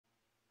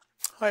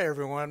Hi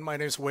everyone, my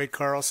name is Wade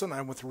Carlson.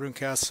 I'm with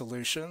Runecast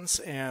Solutions,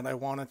 and I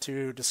wanted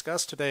to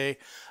discuss today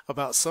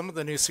about some of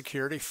the new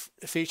security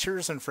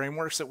features and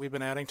frameworks that we've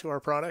been adding to our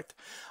product.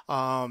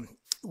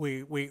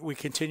 We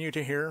continue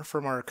to hear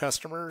from our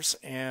customers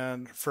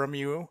and from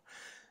you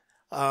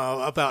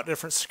about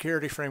different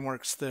security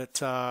frameworks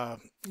that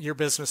your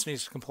business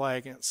needs to comply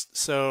against.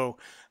 So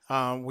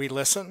we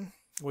listen.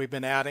 We've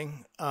been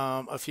adding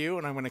a few,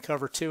 and I'm going to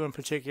cover two in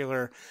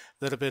particular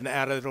that have been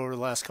added over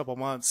the last couple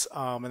months,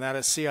 and that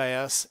is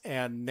CIS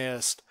and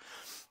NIST.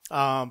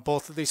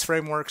 Both of these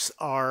frameworks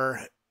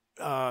are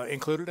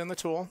included in the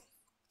tool.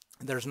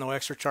 There's no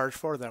extra charge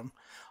for them.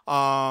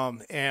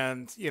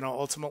 And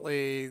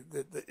ultimately,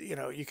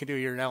 you can do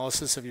your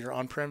analysis of your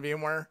on-prem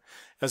VMware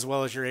as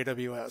well as your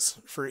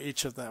AWS for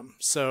each of them.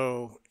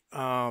 So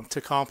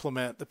to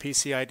complement the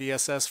PCI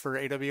DSS for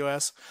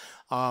AWS,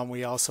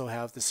 we also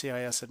have the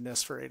CIS and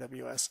NIST for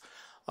AWS.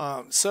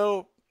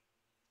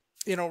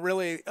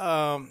 Really,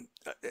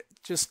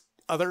 just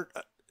other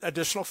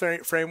additional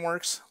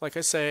frameworks. Like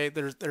I say,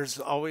 there's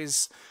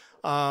always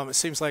it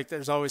seems like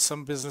there's always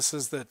some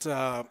businesses that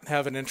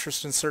have an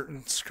interest in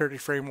certain security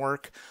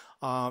framework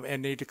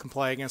and need to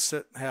comply against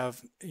it,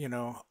 have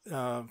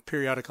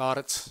periodic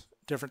audits,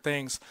 different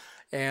things.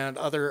 And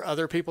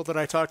other people that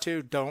I talk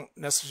to don't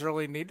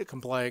necessarily need to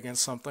comply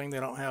against something. They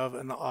don't have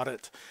an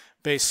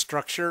audit-based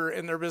structure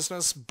in their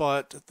business,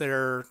 but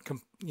they're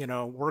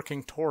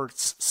working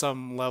towards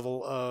some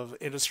level of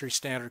industry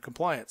standard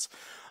compliance.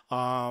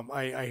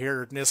 I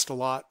hear NIST a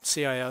lot,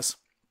 CIS,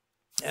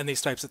 and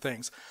these types of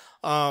things.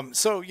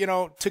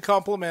 To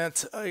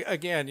complement,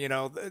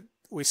 again,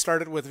 we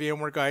started with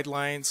VMware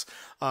guidelines.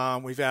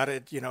 We've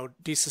added,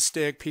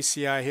 DSSTIG,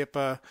 PCI,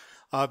 HIPAA.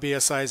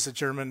 BSI is the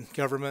German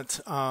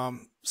government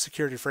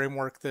security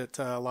framework that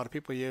a lot of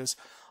people use.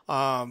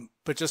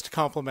 But just to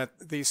complement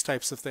these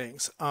types of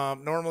things.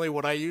 Normally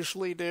what I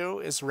usually do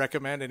is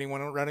recommend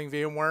anyone running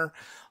VMware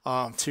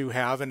to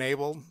have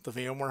enabled the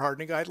VMware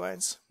hardening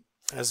guidelines,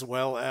 as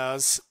well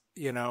as,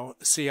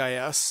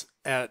 CIS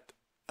at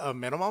a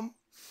minimum.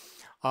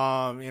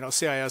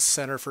 CIS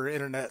Center for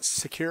Internet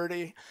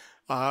Security,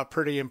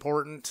 pretty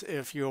important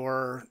if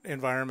your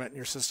environment and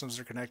your systems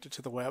are connected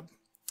to the web.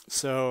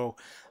 So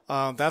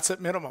that's at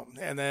minimum.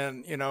 And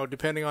then,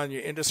 depending on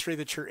your industry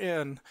that you're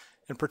in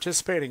and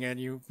participating in,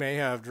 you may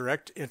have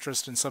direct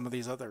interest in some of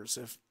these others.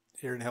 If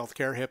you're in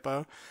healthcare,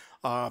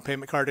 HIPAA,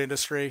 payment card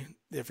industry,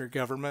 if you're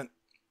government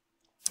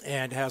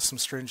and has some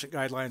stringent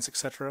guidelines,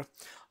 etc.,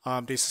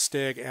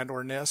 DSSTIG and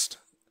or NIST.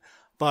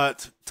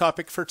 But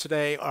topic for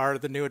today are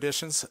the new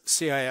additions,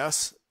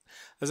 CIS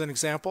as an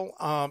example.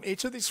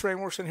 Each of these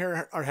frameworks in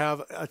here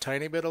have a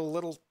tiny bit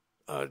of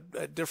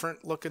a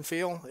different look and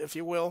feel, if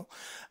you will,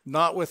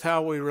 not with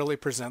how we really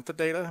present the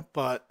data,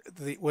 but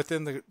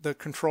within the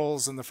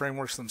controls and the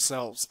frameworks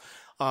themselves.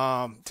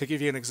 To give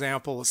you an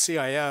example of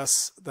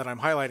CIS that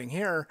I'm highlighting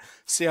here,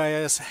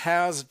 CIS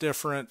has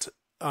different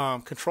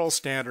control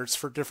standards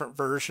for different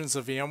versions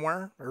of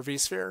VMware or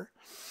vSphere,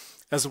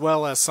 as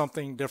well as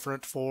something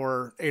different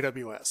for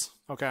AWS.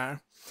 Okay,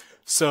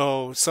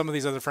 so some of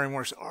these other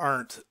frameworks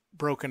aren't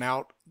broken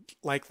out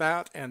like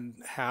that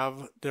and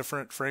have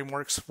different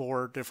frameworks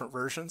for different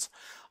versions.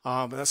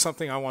 But that's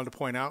something I wanted to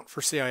point out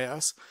for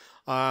CIS.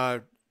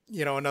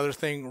 Another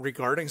thing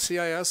regarding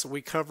CIS,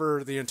 we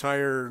cover the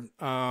entire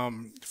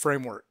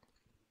framework.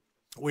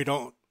 We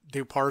don't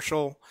do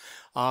partial,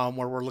 where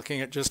we're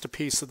looking at just a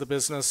piece of the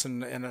business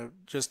and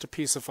just a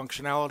piece of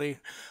functionality.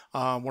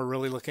 We're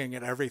really looking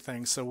at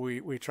everything. So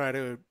we try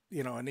to,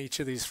 in each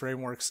of these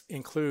frameworks,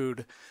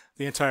 include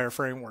the entire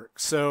framework.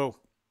 So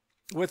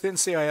within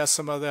CIS,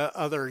 some of the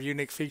other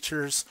unique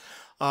features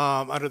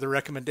under the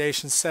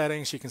recommendation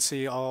settings, you can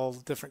see all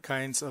different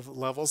kinds of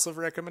levels of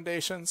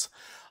recommendations,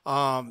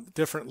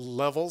 different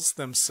levels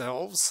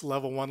themselves,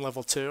 level 1,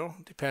 level 2,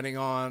 depending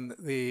on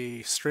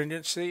the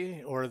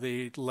stringency or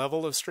the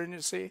level of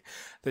stringency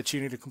that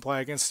you need to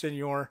comply against in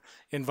your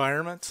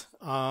environment.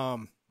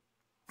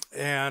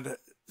 And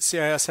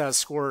CIS has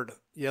scored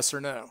yes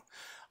or no.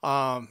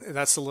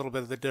 That's a little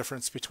bit of the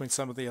difference between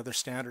some of the other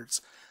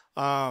standards.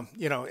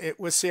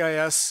 With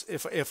CIS,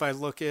 if I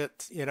look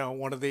at,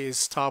 one of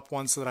these top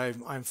ones that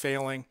I'm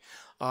failing,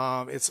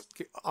 it's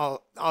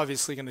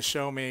obviously going to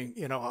show me,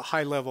 a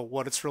high level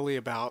what it's really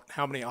about,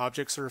 how many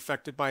objects are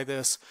affected by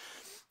this,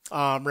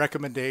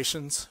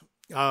 recommendations.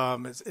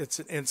 It's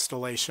an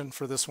installation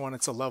for this one.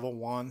 It's a level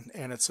 1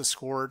 and it's a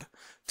scored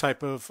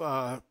type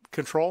of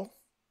control.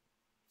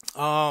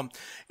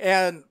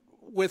 And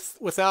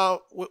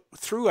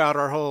throughout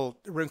our whole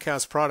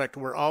Runecast product,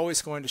 we're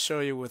always going to show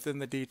you within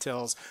the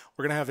details.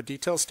 We're going to have a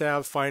details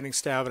tab, findings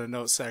tab, and a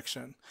notes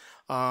section.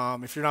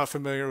 If you're not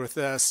familiar with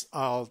this,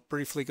 I'll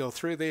briefly go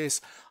through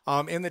these.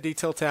 In the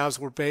detail tabs,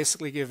 we're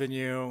basically giving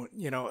you,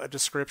 a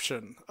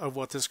description of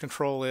what this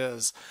control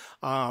is,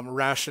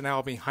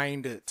 rationale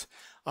behind it,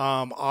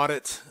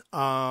 audit,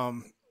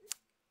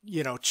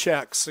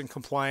 checks and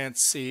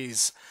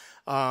compliances,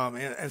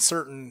 and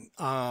certain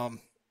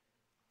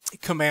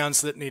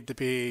commands that need to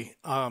be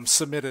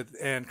submitted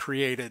and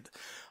created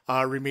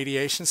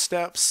remediation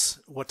steps,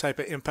 what type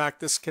of impact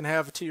this can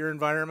have to your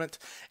environment,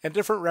 and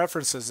different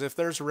references. If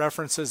there's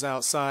references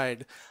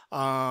outside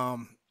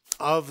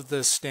of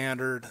this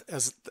standard,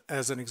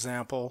 as an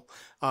example,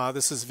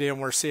 this is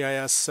VMware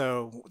CIS,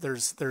 so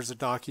there's a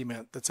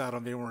document that's out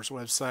on VMware's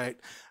website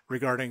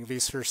regarding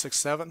vSphere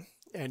 6.7,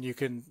 and you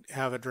can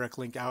have a direct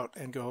link out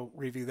and go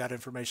review that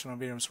information on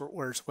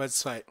VMware's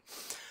website.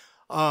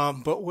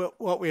 But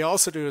what we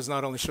also do is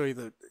not only show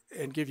you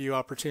and give you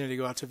opportunity to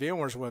go out to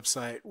VMware's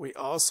website, we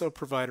also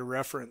provide a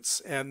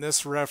reference, and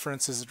this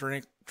reference is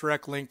a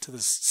direct link to the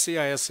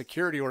CIS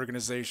Security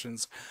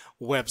Organization's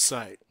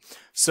website.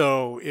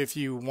 So if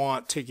you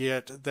want to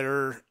get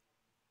their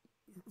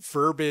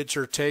verbiage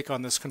or take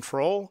on this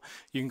control,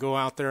 you can go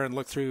out there and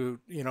look through,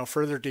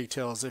 further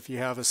details. If you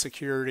have a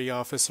security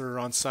officer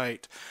on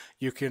site,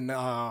 you can,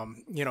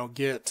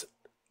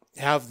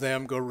 have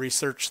them go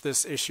research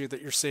this issue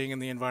that you're seeing in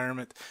the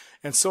environment,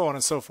 and so on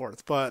and so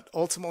forth. But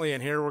ultimately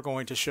in here, we're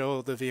going to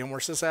show the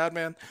VMware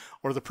sysadmin,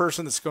 or the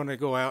person that's going to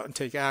go out and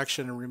take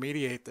action and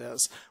remediate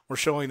this. We're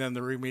showing them the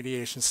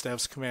remediation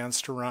steps,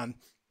 commands to run,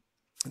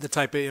 the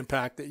type of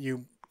impact that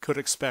you could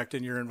expect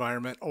in your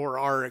environment or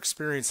are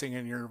experiencing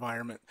in your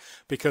environment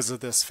because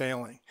of this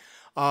failing.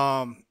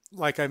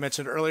 Like I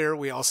mentioned earlier,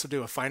 we also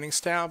do a findings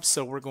tab,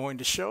 so we're going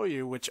to show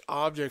you which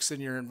objects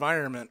in your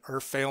environment are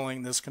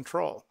failing this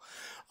control.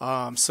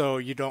 So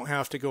you don't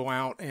have to go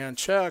out and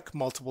check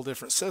multiple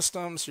different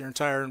systems, your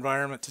entire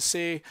environment to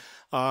see.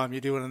 You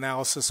do an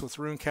analysis with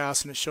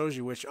Runecast, and it shows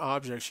you which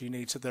objects you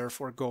need to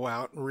therefore go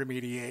out and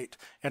remediate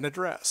and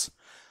address.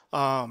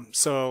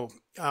 Ultimately,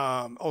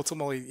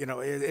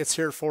 it's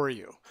here for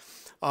you.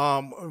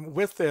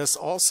 With this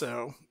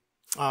also,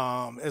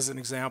 as an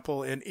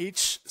example, in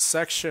each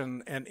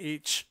section and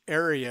each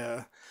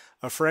area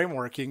of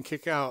framework, you can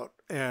kick out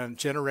and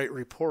generate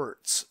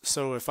reports.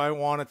 So if I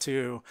wanted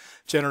to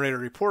generate a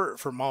report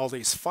from all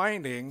these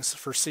findings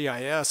for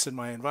CIS in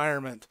my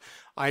environment,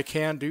 I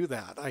can do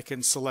that. I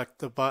can select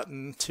the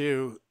button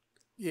to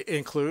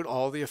include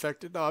all the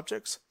affected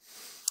objects.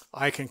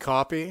 I can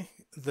copy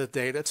the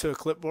data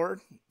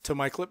to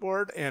my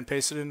clipboard and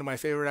paste it into my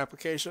favorite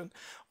application,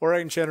 or I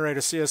can generate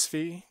a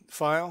CSV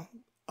file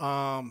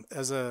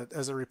as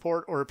a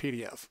report or a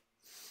PDF.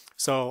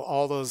 So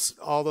all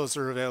those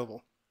are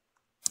available.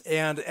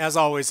 And as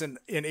always, in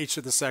each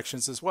of the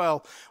sections as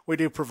well, we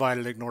do provide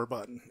an ignore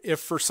button.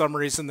 If for some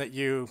reason that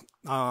you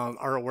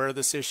are aware of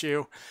this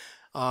issue,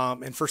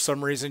 and for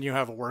some reason you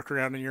have a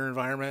workaround in your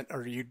environment,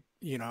 or you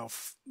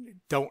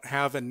don't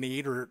have a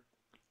need or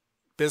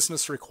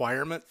business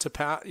requirement to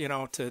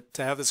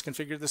have this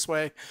configured this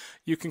way,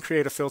 you can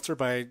create a filter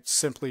by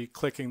simply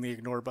clicking the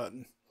ignore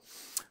button.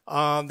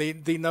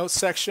 The notes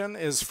section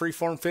is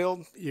free-form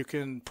field. You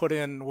can put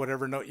in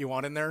whatever note you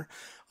want in there.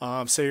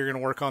 Say you're going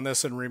to work on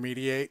this and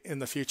remediate in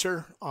the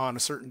future on a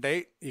certain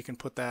date, you can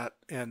put that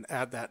and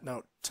add that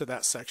note to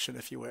that section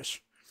if you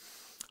wish.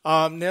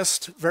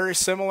 NIST, very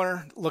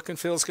similar. Look and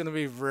feel is going to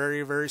be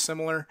very, very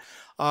similar.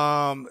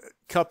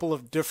 Couple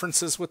of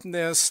differences with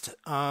NIST.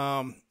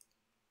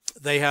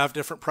 They have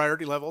different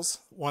priority levels,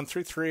 1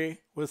 through 3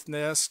 with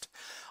NIST.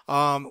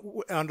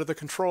 Under the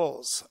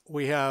controls,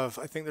 we have,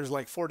 I think there's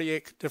like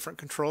 48 different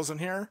controls in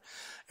here.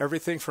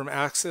 Everything from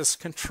access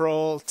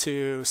control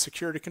to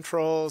security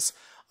controls,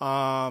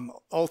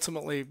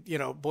 ultimately,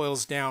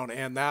 boils down,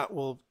 and that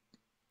will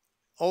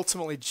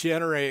ultimately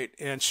generate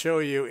and show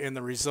you in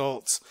the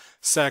results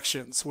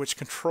sections which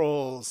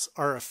controls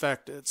are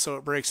affected. So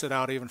it breaks it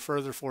out even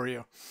further for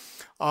you.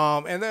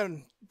 And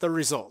then the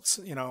results,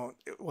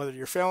 whether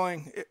you're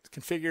failing, it's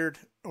configured,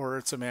 or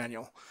it's a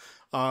manual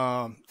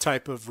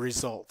type of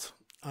result.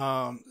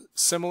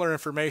 Similar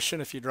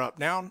information, if you drop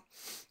down,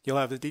 you'll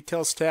have the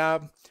details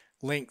tab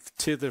linked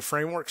to the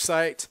framework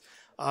site.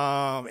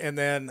 And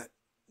then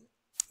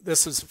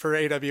this is for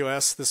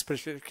AWS, this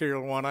particular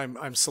one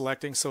I'm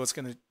selecting, so it's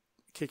going to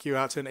kick you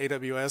out to an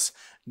AWS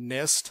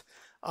NIST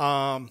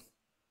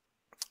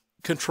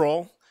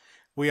control.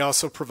 We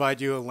also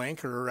provide you a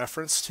link or a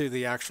reference to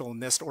the actual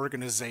NIST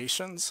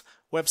organization's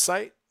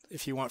website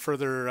if you want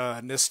further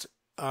NIST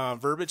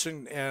verbiage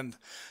and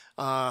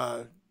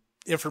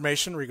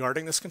information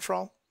regarding this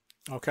control.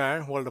 Okay,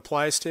 what it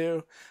applies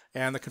to,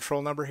 and the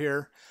control number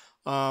here.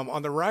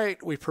 On the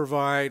right, we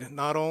provide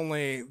not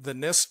only the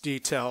NIST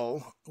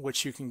detail,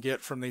 which you can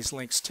get from these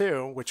links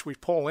too, which we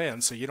pull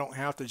in, so you don't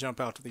have to jump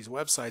out to these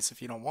websites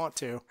if you don't want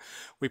to.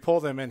 We pull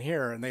them in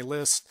here, and they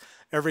list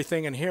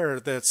everything in here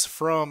that's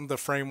from the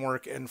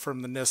framework and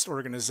from the NIST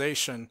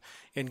organization,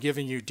 in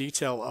giving you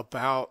detail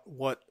about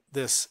what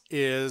this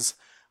is,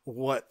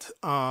 what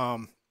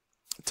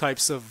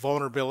types of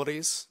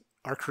vulnerabilities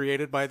are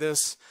created by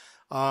this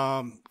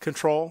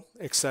control,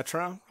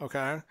 etc.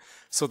 Okay,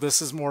 so this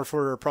is more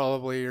for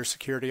probably your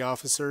security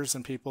officers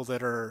and people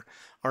that are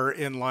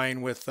in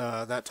line with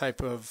that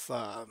type of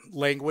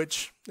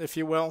language, if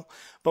you will.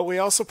 But we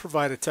also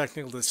provide a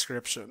technical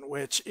description,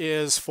 which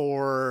is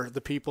for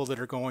the people that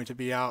are going to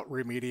be out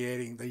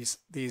remediating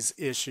these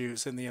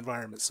issues in the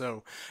environment.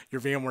 So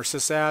your VMware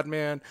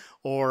sysadmin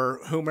or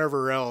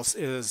whomever else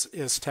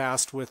is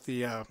tasked with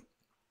the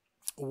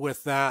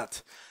with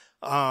that,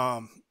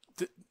 um,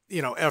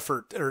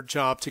 effort or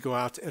job to go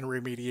out and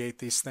remediate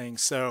these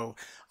things. So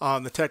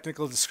the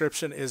technical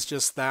description is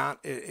just that.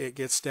 It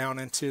gets down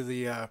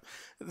into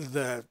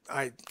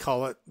I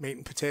call it meat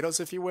and potatoes,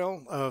 if you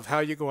will, of how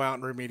you go out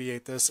and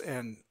remediate this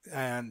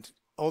and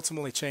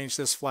ultimately change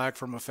this flag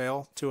from a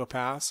fail to a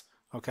pass.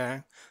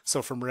 Okay,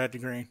 so from red to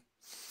green.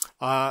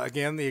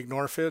 Again, the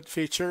ignore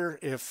feature,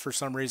 if for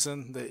some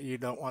reason that you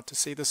don't want to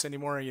see this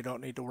anymore and you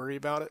don't need to worry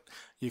about it,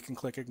 you can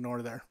click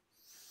ignore there.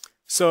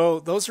 So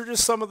those are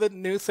just some of the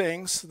new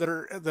things that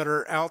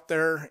are out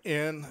there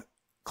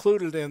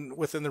included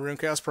within the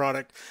Runecast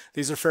product.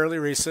 These are fairly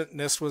recent.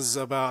 NIST was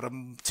about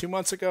 2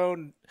 months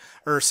ago,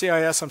 or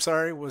CIS, I'm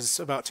sorry, was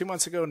about 2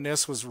 months ago.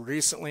 NIST was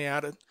recently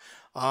added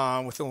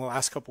within the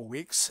last couple of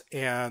weeks,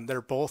 and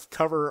they're both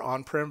cover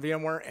on-prem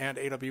VMware and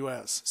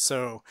AWS.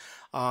 So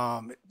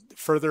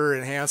further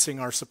enhancing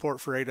our support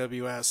for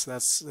AWS.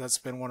 That's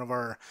been one of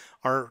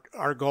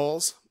our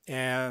goals,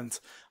 and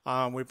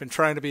we've been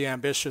trying to be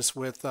ambitious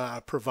with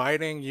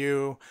providing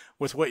you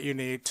with what you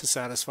need to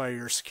satisfy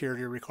your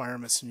security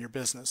requirements in your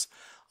business.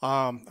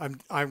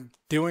 I'm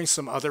doing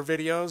some other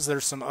videos.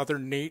 There's some other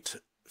neat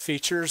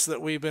features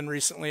that we've been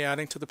recently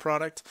adding to the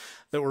product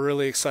that we're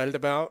really excited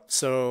about.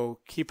 So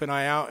keep an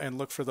eye out and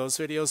look for those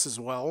videos as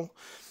well.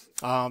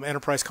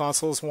 Enterprise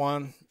Console is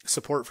one,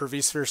 support for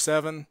vSphere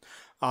 7,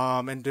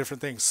 and different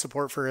things.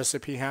 Support for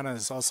SAP HANA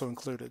is also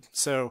included.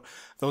 So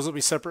those will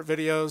be separate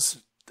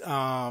videos.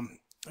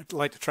 I'd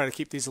like to try to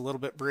keep these a little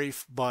bit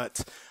brief,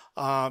 but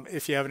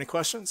if you have any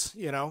questions,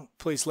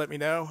 please let me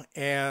know.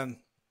 And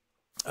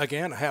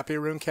again, happy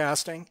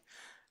runecasting,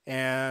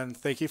 and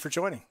thank you for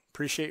joining.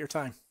 Appreciate your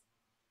time.